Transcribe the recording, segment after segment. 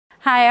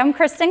Hi, I'm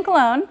Kristen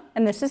Cologne,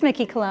 and this is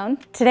Mickey Cologne.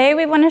 Today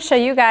we want to show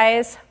you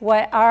guys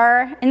what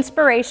our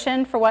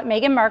inspiration for what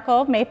Meghan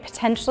Markle may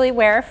potentially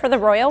wear for the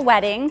royal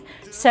wedding.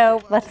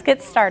 So let's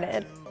get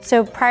started.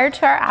 So prior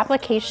to our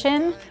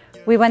application,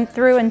 we went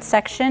through and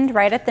sectioned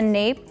right at the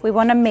nape. We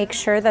want to make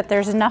sure that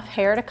there's enough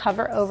hair to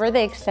cover over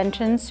the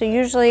extensions. So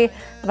usually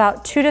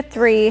about 2 to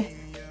 3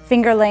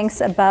 finger lengths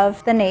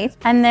above the nape.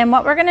 And then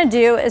what we're going to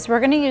do is we're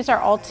going to use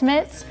our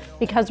ultimates.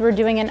 Because we're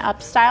doing an up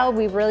style,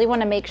 we really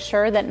want to make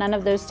sure that none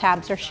of those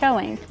tabs are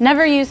showing.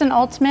 Never use an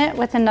ultimate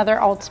with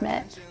another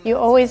ultimate. You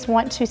always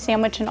want to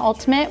sandwich an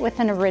ultimate with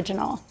an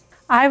original.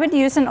 I would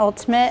use an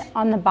ultimate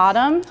on the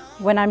bottom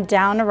when I'm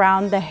down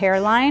around the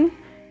hairline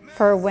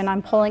for when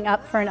I'm pulling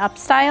up for an up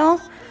style.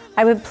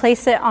 I would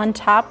place it on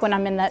top when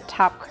I'm in that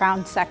top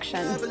crown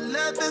section.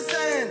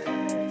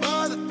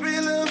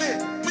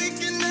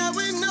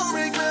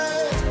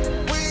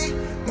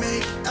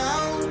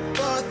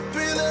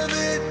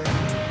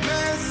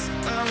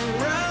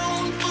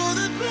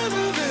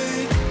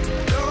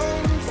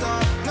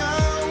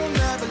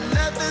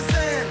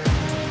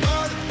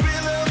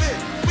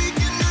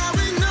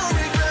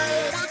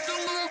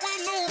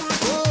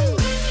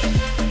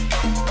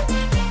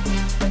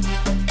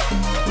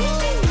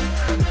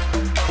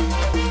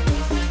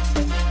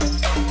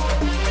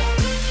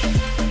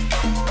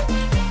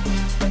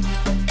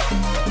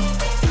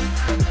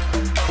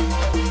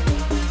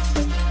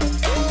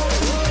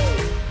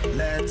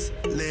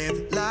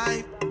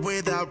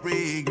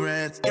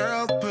 Regrets,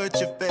 girl, put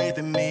your faith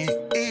in me,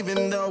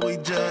 even though we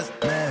just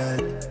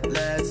met.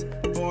 Let's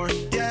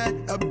forget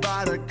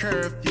about a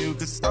curfew,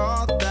 cause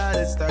all that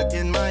is stuck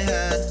in my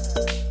head.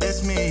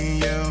 It's me and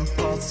you,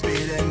 pulse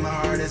speed and my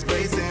heart is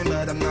racing,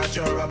 but I'm not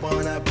sure I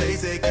wanna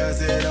place it,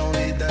 cause it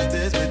only does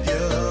this with you.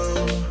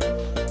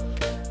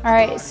 All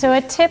right, so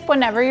a tip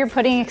whenever you're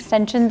putting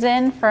extensions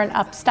in for an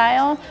up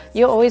style,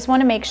 you always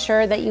want to make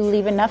sure that you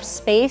leave enough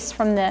space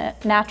from the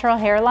natural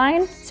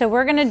hairline. So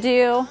we're going to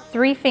do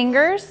 3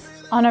 fingers.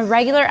 On a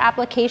regular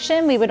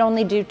application, we would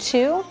only do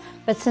 2,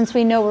 but since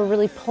we know we're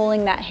really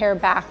pulling that hair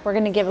back, we're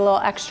going to give a little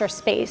extra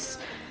space.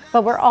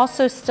 But we're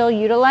also still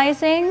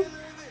utilizing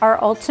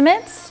our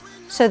ultimates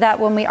so that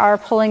when we are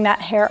pulling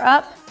that hair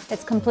up,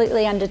 it's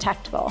completely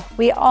undetectable.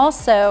 We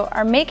also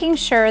are making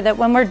sure that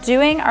when we're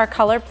doing our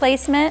color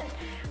placement,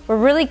 we're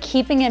really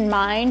keeping in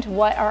mind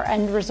what our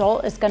end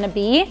result is going to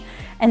be.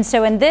 And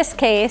so in this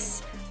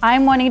case,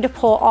 I'm wanting to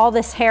pull all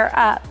this hair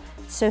up.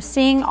 So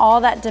seeing all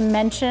that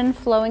dimension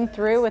flowing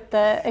through with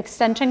the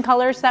extension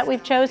colors that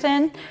we've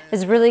chosen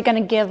is really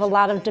going to give a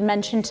lot of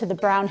dimension to the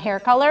brown hair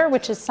color,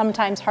 which is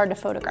sometimes hard to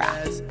photograph.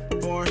 Let's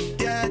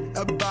forget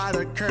about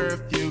a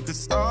curfew,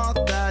 cause all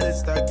that is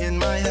stuck in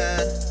my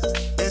head.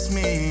 It's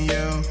me and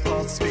you,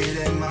 pulse speed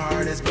and my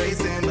heart is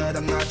racing, but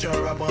I'm not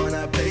sure I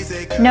wanna place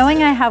it.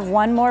 Knowing I have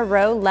one more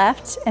row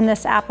left in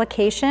this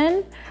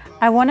application,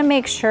 I wanna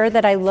make sure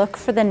that I look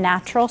for the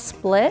natural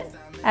split.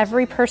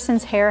 Every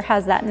person's hair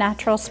has that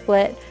natural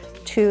split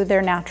to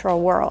their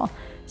natural whirl.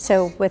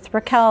 So with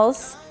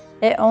Raquel's,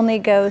 it only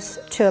goes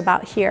to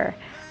about here.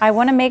 I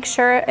wanna make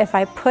sure if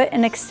I put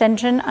an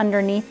extension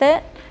underneath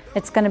it,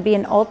 it's gonna be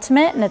an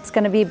ultimate and it's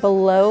gonna be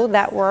below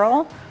that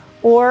whirl,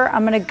 or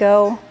I'm gonna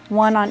go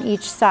one on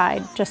each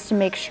side just to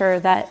make sure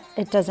that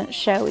it doesn't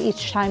show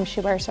each time she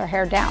wears her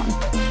hair down.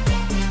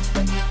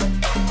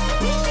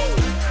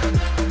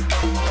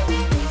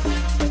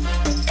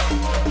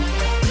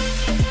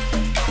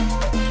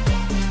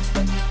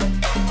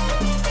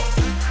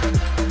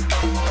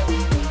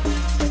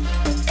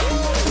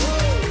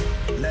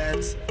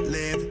 Let's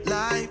live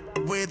life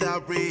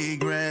without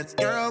regrets.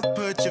 Girl,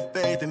 put your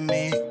faith in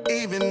me,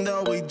 even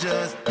though we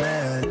just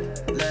met.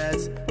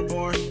 Let's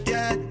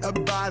forget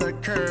about a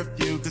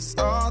curfew, cause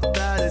all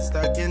that is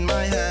stuck in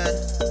my head.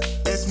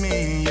 It's me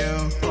and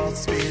you,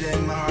 pulse speed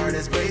and my heart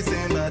is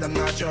racing, but I'm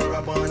not sure I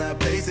wanna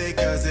place it,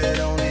 cause it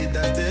only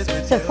does this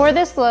with you. So for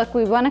this look,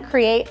 we wanna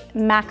create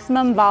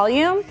maximum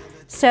volume.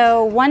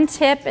 So one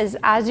tip is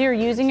as you're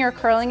using your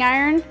curling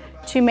iron,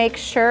 to make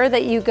sure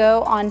that you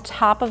go on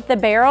top of the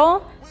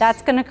barrel.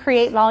 That's gonna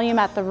create volume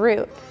at the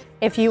root.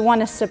 If you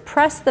wanna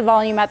suppress the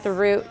volume at the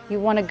root, you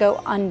wanna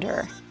go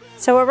under.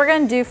 So what we're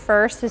gonna do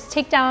first is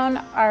take down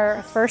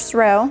our first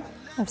row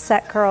of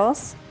set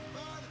curls.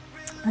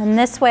 And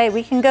this way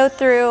we can go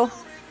through,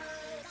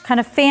 kind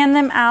of fan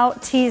them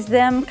out, tease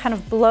them, kind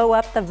of blow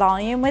up the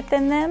volume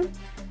within them.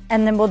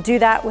 And then we'll do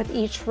that with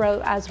each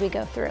row as we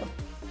go through.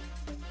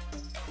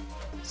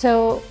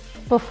 So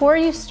before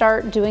you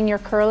start doing your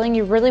curling,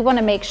 you really want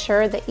to make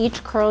sure that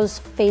each curl is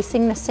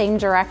facing the same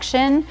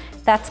direction.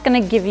 That's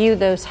going to give you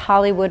those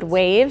Hollywood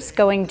waves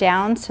going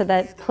down so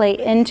that play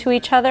into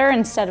each other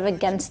instead of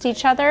against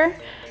each other.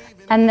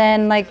 And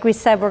then, like we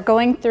said, we're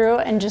going through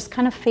and just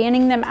kind of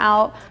fanning them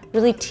out,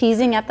 really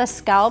teasing at the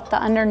scalp,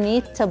 the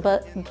underneath to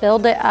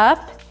build it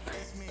up.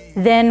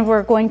 Then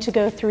we're going to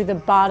go through the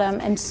bottom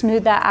and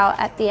smooth that out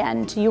at the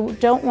end. You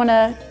don't want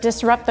to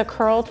disrupt the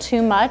curl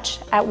too much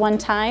at one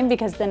time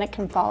because then it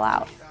can fall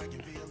out.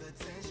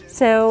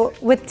 So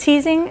with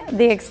teasing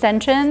the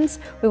extensions,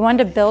 we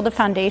wanted to build a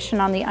foundation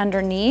on the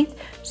underneath.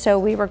 So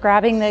we were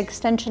grabbing the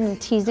extension and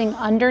teasing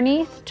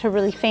underneath to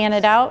really fan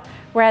it out.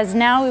 Whereas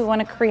now we want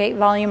to create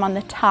volume on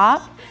the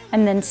top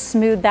and then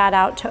smooth that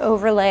out to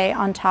overlay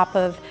on top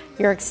of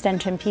your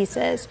extension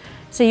pieces.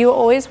 So you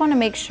always want to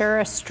make sure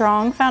a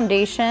strong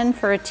foundation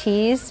for a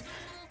tease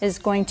is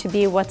going to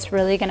be what's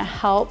really going to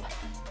help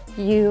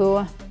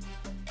you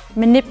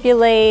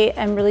manipulate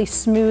and really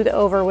smooth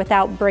over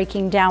without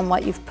breaking down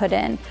what you've put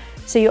in.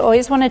 So you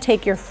always want to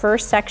take your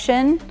first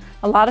section.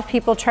 A lot of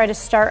people try to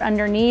start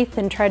underneath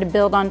and try to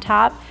build on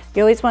top.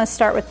 You always want to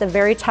start with the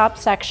very top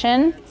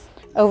section,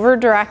 over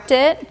direct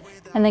it,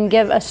 and then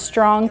give a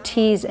strong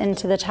tease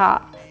into the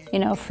top, you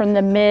know, from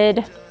the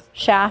mid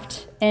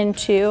shaft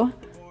into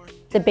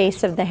the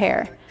base of the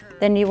hair.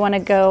 Then you want to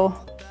go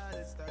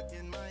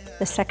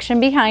the section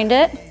behind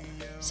it.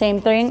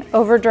 Same thing,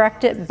 over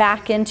direct it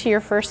back into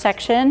your first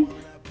section,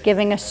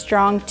 giving a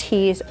strong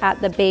tease at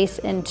the base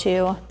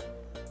into,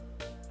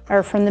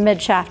 or from the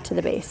mid shaft to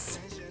the base.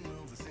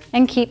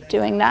 And keep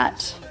doing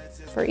that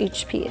for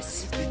each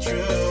piece.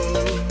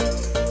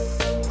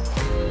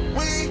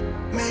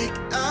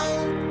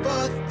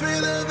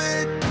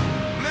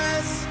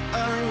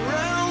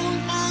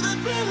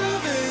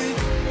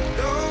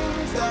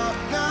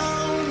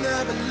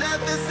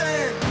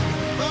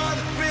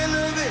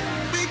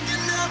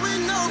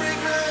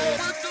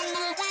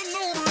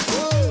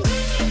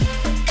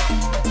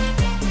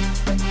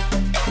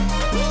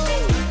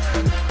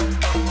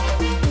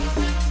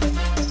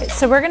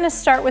 So we're gonna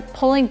start with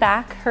pulling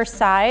back her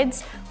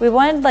sides. We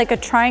wanted like a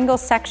triangle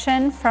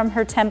section from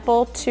her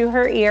temple to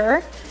her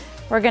ear.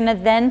 We're gonna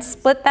then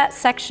split that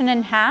section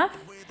in half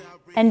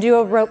and do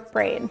a rope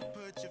braid.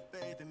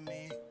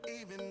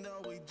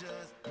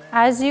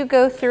 As you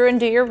go through and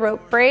do your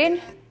rope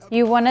braid,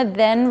 you wanna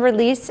then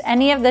release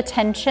any of the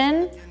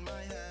tension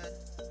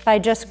by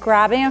just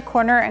grabbing a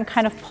corner and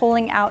kind of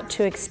pulling out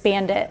to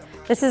expand it.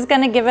 This is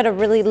gonna give it a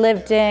really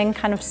lived in,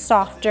 kind of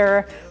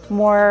softer,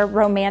 more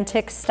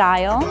romantic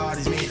style.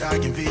 Bodies meet, I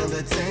can feel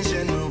the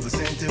tension, move us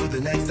into the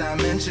next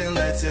dimension.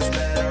 Let's just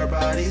let our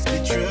bodies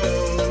be true.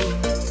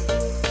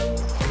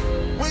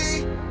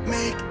 We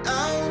make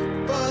out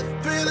for the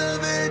thrill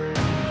of it,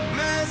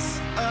 mess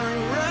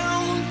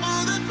around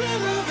for the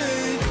thrill of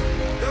it.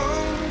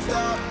 Don't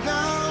stop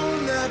now,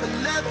 never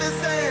let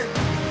this end.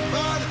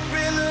 For the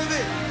thrill of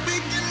it, we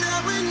can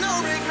have with no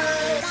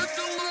regret.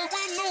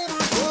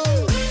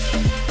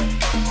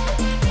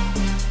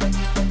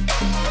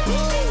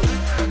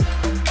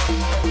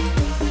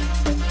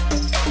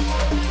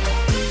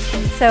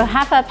 So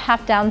half up,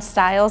 half down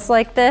styles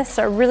like this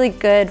are really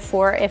good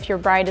for if your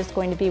bride is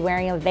going to be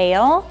wearing a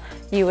veil.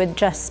 You would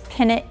just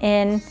pin it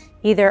in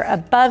either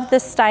above the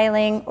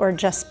styling or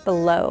just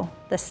below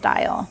the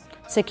style.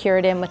 Secure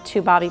it in with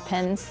 2 bobby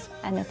pins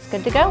and it's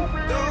good to go.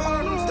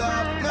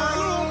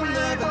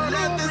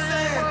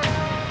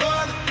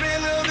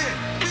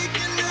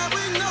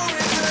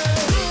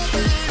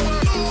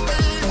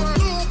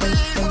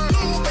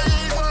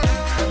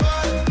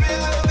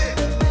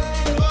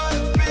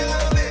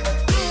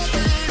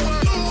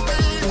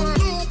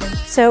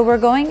 So we're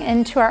going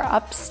into our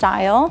up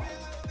style.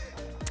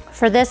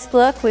 For this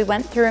look, we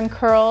went through and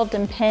curled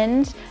and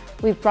pinned.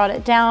 We've brought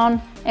it down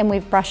and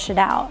we've brushed it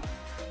out.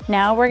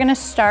 Now we're gonna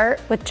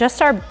start with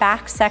just our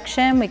back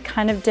section. We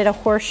kind of did a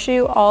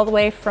horseshoe all the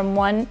way from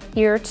one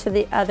ear to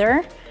the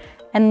other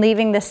and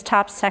leaving this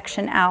top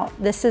section out.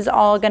 This is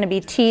all gonna be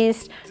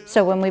teased,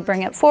 so when we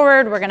bring it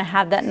forward, we're gonna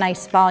have that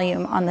nice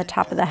volume on the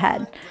top of the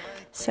head.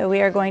 So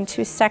we are going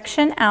to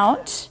section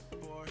out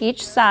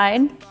each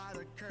side.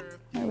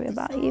 Are we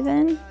about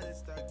even?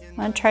 I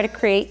want to try to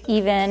create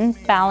even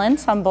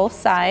balance on both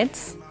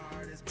sides.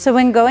 So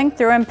when going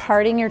through and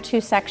parting your 2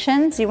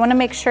 sections, you want to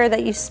make sure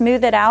that you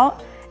smooth it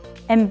out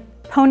and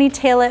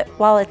ponytail it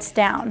while it's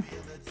down.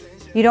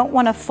 You don't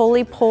want to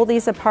fully pull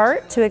these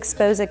apart to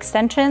expose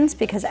extensions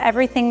because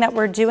everything that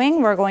we're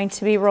doing, we're going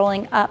to be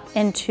rolling up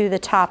into the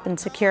top and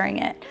securing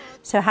it.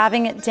 So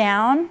having it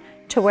down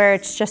to where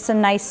it's just a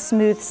nice,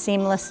 smooth,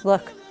 seamless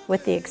look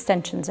with the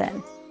extensions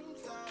in.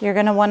 You're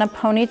going to want to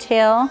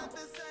ponytail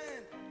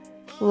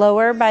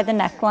lower by the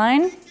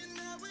neckline.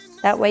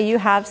 That way you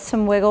have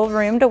some wiggle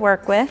room to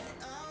work with.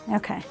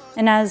 Okay,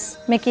 and as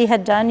Mickey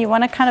had done, you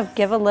want to kind of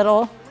give a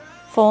little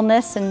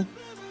fullness and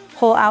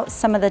pull out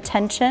some of the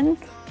tension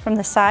from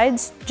the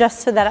sides just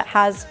so that it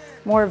has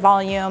more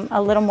volume,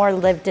 a little more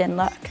lived in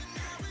look.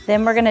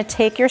 Then we're going to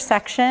take your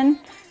section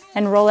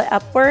and roll it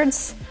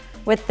upwards.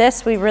 With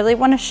this, we really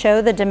want to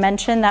show the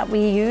dimension that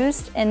we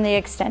used in the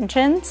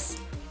extensions.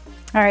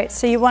 All right,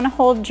 so you want to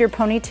hold your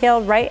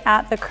ponytail right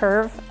at the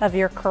curve of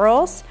your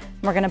curls.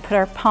 We're going to put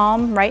our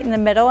palm right in the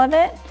middle of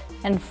it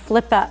and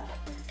flip up.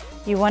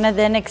 You want to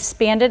then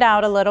expand it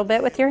out a little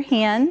bit with your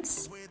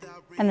hands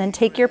and then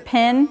take your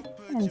pin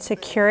and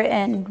secure it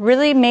in.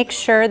 Really make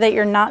sure that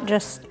you're not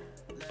just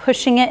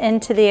pushing it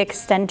into the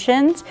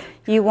extensions.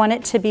 You want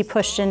it to be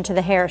pushed into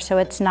the hair so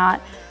it's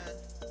not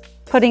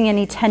putting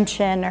any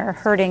tension or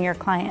hurting your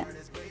client.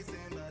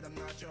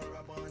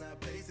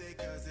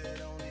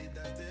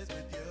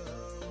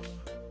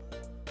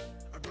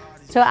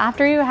 So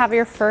after you have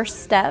your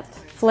first step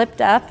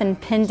flipped up and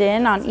pinned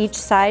in on each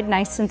side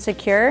nice and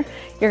secure,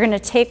 you're gonna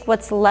take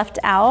what's left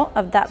out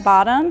of that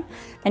bottom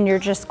and you're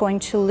just going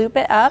to loop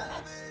it up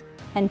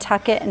and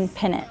tuck it and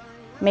pin it.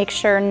 Make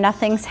sure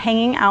nothing's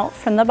hanging out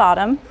from the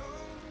bottom.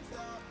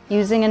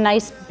 Using a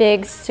nice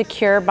big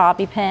secure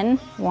bobby pin,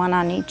 one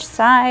on each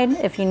side.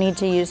 If you need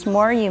to use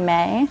more, you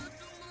may.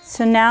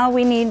 So now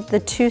we need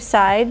the two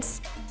sides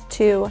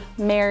to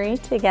marry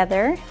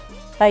together.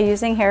 By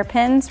using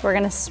hairpins, we're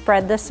gonna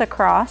spread this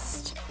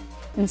across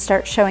and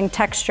start showing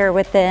texture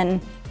within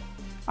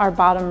our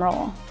bottom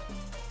roll.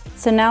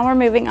 So now we're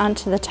moving on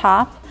to the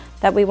top,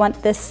 that we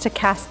want this to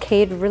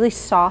cascade really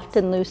soft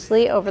and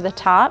loosely over the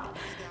top.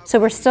 So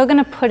we're still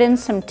gonna put in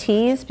some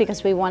tees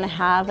because we wanna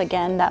have,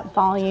 again, that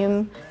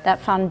volume,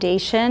 that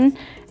foundation,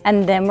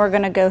 and then we're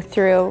gonna go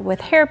through with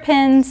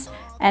hairpins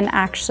and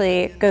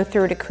actually go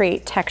through to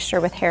create texture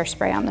with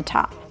hairspray on the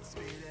top.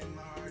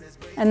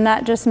 And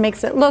that just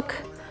makes it look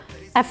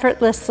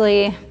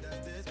effortlessly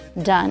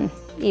done,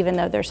 even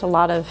though there's a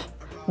lot of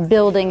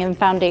building and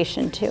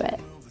foundation to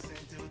it.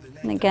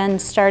 And again,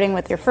 starting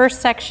with your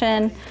first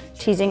section,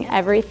 teasing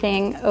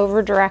everything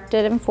over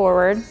directed and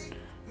forward,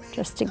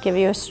 just to give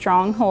you a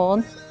strong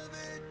hold.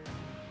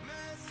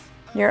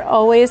 You're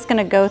always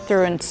gonna go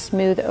through and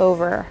smooth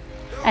over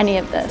any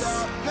of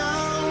this.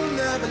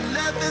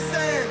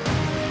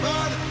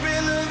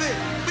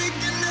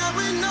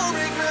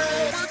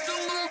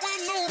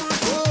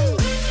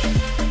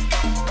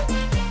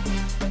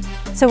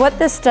 So what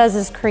this does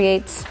is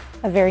creates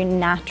a very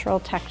natural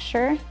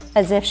texture,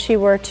 as if she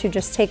were to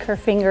just take her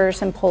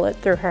fingers and pull it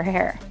through her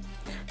hair.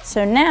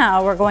 So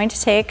now we're going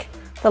to take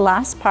the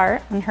last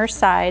part on her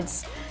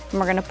sides and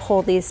we're gonna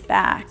pull these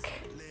back.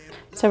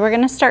 So we're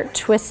gonna start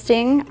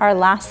twisting our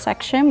last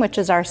section, which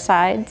is our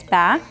sides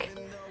back.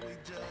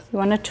 You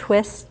wanna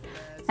twist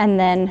and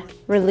then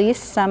release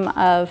some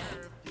of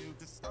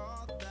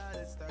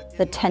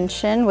the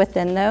tension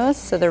within those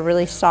so they're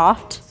really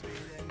soft,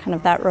 kind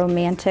of that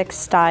romantic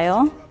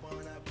style.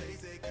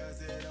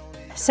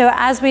 So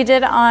as we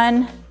did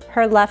on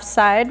her left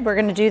side, we're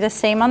gonna do the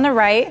same on the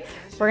right.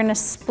 We're gonna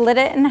split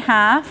it in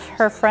half,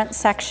 her front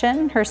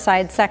section, her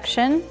side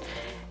section,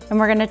 and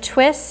we're gonna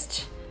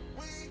twist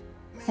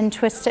and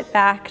twist it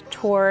back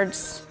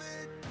towards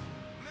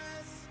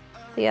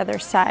the other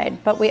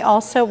side. But we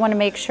also wanna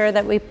make sure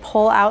that we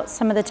pull out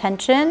some of the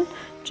tension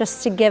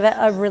just to give it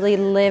a really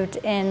lived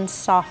in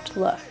soft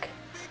look.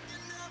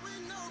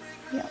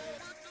 Yep.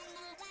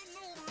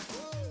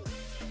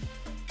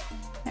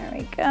 There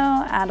we go,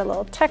 add a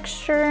little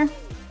texture.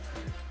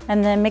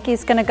 And then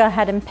Mickey's gonna go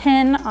ahead and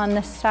pin on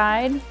this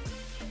side.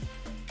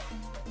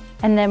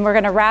 And then we're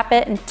gonna wrap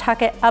it and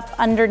tuck it up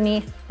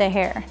underneath the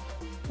hair.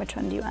 Which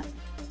one do you want?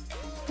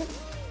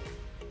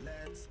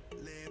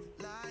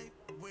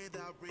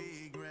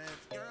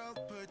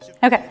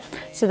 Okay,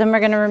 so then we're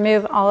gonna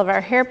remove all of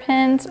our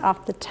hairpins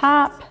off the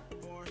top.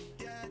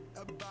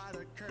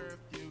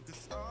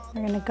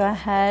 We're gonna go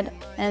ahead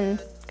and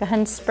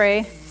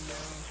spray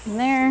in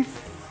there.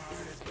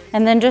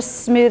 And then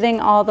just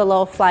smoothing all the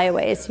little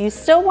flyaways. You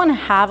still wanna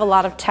have a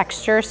lot of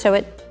texture so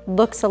it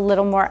looks a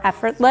little more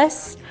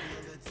effortless,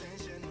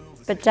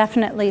 but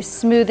definitely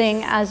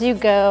smoothing as you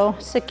go,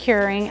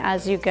 securing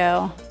as you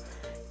go.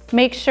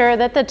 Make sure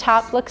that the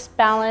top looks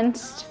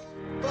balanced.